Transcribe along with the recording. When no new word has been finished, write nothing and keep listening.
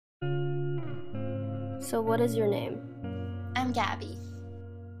So what is your name? I'm Gabby.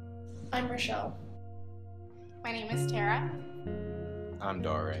 I'm Rochelle. My name is Tara. I'm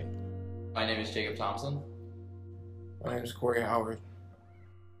Dare. My name is Jacob Thompson. My name is Corey Howard.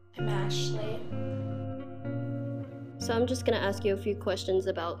 I'm Ashley. So I'm just going to ask you a few questions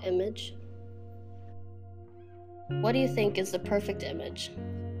about image. What do you think is the perfect image?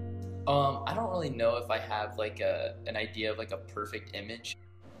 I don't really know if I have like an idea of like a perfect image.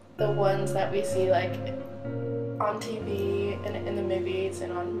 The ones that we see like on TV and in the movies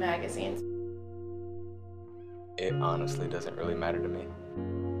and on magazines. It honestly doesn't really matter to me.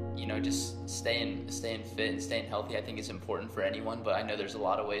 You know, just staying fit and staying healthy, I think is important for anyone, but I know there's a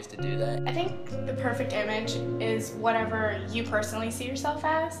lot of ways to do that. I think the perfect image is whatever you personally see yourself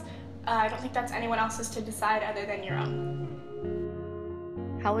as. I don't think that's anyone else's to decide other than your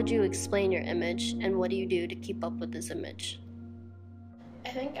own. How would you explain your image, and what do you do to keep up with this image? I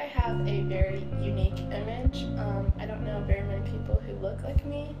think I have a very unique image. I don't know very many people who look like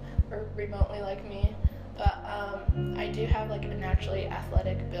me or remotely like me, but I do have like a naturally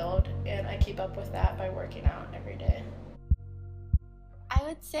athletic build, and I keep up with that by working out every day. I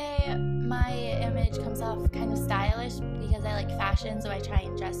would say my image comes off kind of stylish because I like fashion, so I try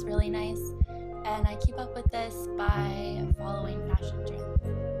and dress really nice. And I keep up with this by following fashion trends.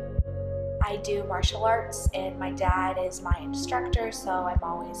 I do martial arts, and my dad is my instructor, so I'm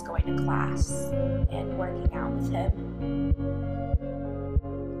always going to class and working out with him.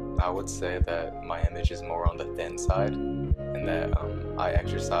 I would say that my image is more on the thin side, and that I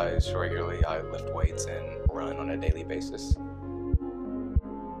exercise regularly, I lift weights and run on a daily basis.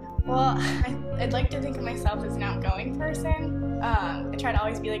 Well, I'd like to think of myself as an outgoing person. I try to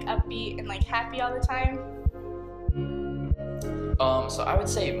always be like upbeat and like happy all the time. So I would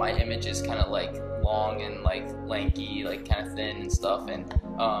say my image is kind of like long and like lanky, like kind of thin and stuff, and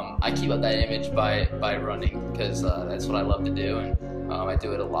I keep up that image by running because that's what I love to do, and I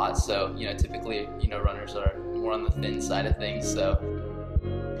do it a lot. So typically runners are more on the thin side of things. So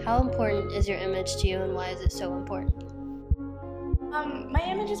How important is your image to you, and why is it so important? My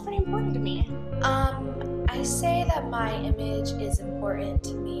image is pretty important to me. I say that my image is important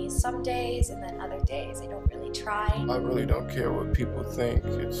to me some days, and then other days I don't really try. I really don't care what people think.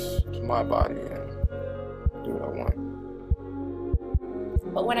 It's my body, and do what I want.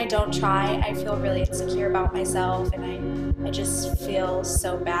 But when I don't try, I feel really insecure about myself, and I just feel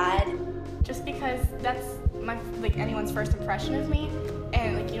so bad. Just because that's like anyone's first impression of me,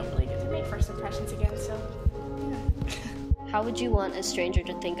 and like you don't really get to make first impressions again, so yeah. How would you want a stranger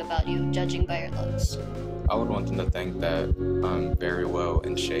to think about you, judging by your looks? I would want them to think that I'm very well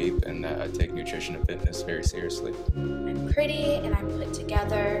in shape and that I take nutrition and fitness very seriously. I'm pretty and I'm put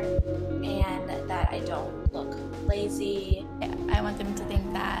together, and that I don't look lazy. I want them to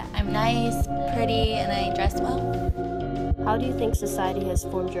think that I'm nice, pretty, and I dress well. How do you think society has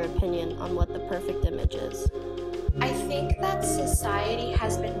formed your opinion on what the perfect image is? I think that society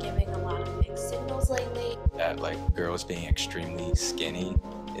has been giving a lot of mixed signals lately. That like girls being extremely skinny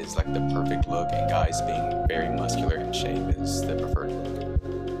is like the perfect look, and guys being very muscular in shape is the preferred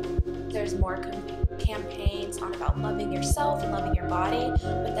look. There's more campaigns on about loving yourself and loving your body,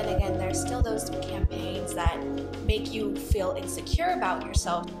 but then again, there's still those campaigns that make you feel insecure about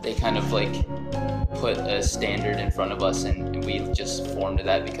yourself. they kind of like put a standard in front of us, and we just form to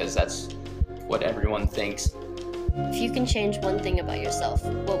that because that's what everyone thinks. If you can change one thing about yourself,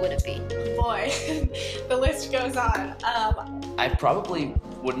 what would it be? Boy, the list goes on. I probably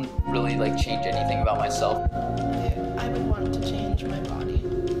wouldn't really like change anything about myself. I would want to change my body.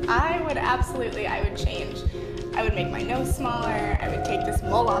 I would change. I would make my nose smaller. I would take this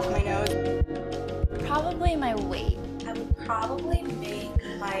mole off my nose. Probably my weight. I would probably make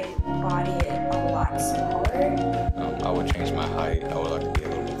my body a lot smaller. I would change my height. I would like to be a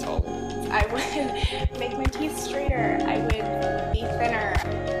little bit taller. I would make my teeth straighter. I would be thinner.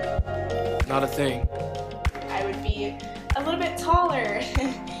 Not a thing. I would be a little bit taller.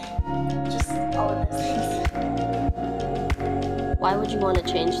 Just all of those things. Why would you want to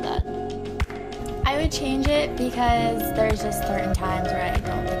change that? I would change it because there's just certain times where I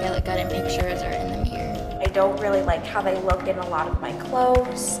don't think I look good in pictures or in the mirror. I don't really like how they look in a lot of my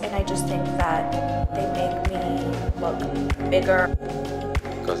clothes, and I just think that they make me look bigger.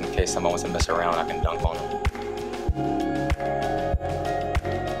 Because in case someone wants to mess around, I can dunk on them.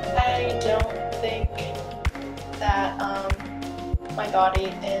 I don't think that my body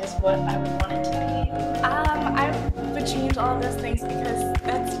is what I would want it to be. I would change all of those things because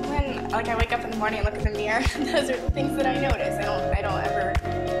that's when, like, I wake up in the morning and look in the mirror. Those are the things that I notice. I don't ever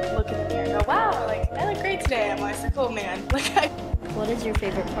look in the mirror and go, wow, like, I look great today. I'm like, so cool, man. What is your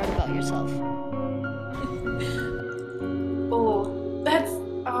favorite part about yourself? Oh, that's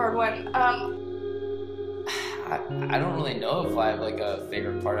a hard one. I don't really know if I have like a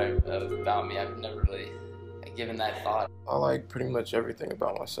favorite part about me. I've never really given that thought. I like pretty much everything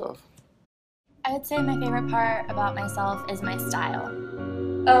about myself. I would say my favorite part about myself is my style.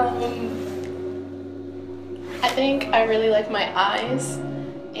 I think I really like my eyes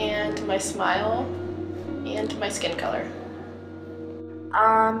and my smile and my skin color.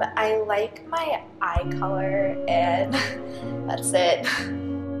 I like my eye color, and that's it.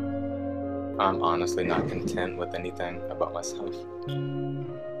 I'm honestly not content with anything about myself.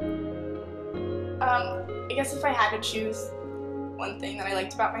 I guess if I had to choose one thing that I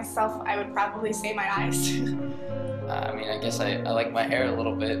liked about myself, I would probably say my eyes. I mean, I guess I like my hair a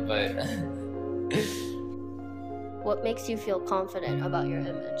little bit, but What makes you feel confident about your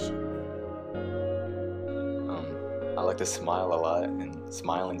image? I like to smile a lot, and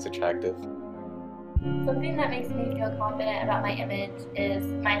smiling's attractive. Something that makes me feel confident about my image is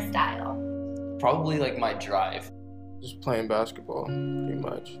my style. probably like my drive. Just playing basketball, pretty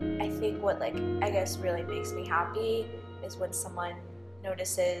much. I think what I guess really makes me happy is when someone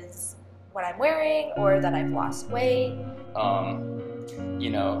notices what I'm wearing or that I've lost weight.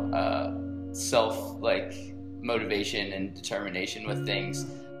 Self motivation and determination with things.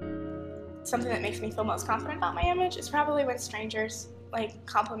 Something that makes me feel most confident about my image is probably when strangers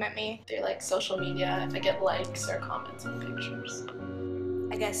compliment me. Through social media, if I get likes or comments on pictures.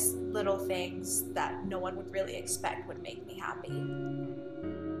 I guess little things that no one would really expect would make me happy.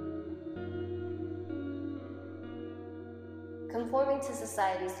 Conforming to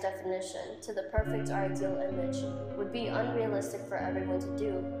society's definition to the perfect or ideal image would be unrealistic for everyone to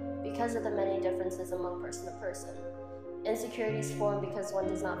do because of the many differences among person to person. Insecurities form because one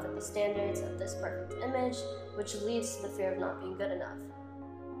does not fit the standards of this perfect image, which leads to the fear of not being good enough.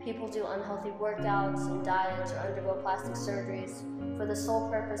 People do unhealthy workouts and diets or undergo plastic surgeries for the sole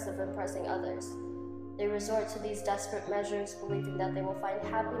purpose of impressing others. They resort to these desperate measures, believing that they will find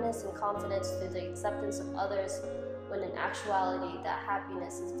happiness and confidence through the acceptance of others, when in actuality, that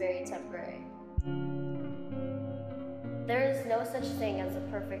happiness is very temporary. There is no such thing as a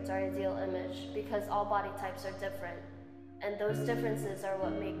perfect or ideal image because all body types are different, and those differences are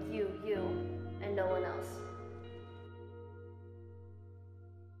what make you, you, and no one else.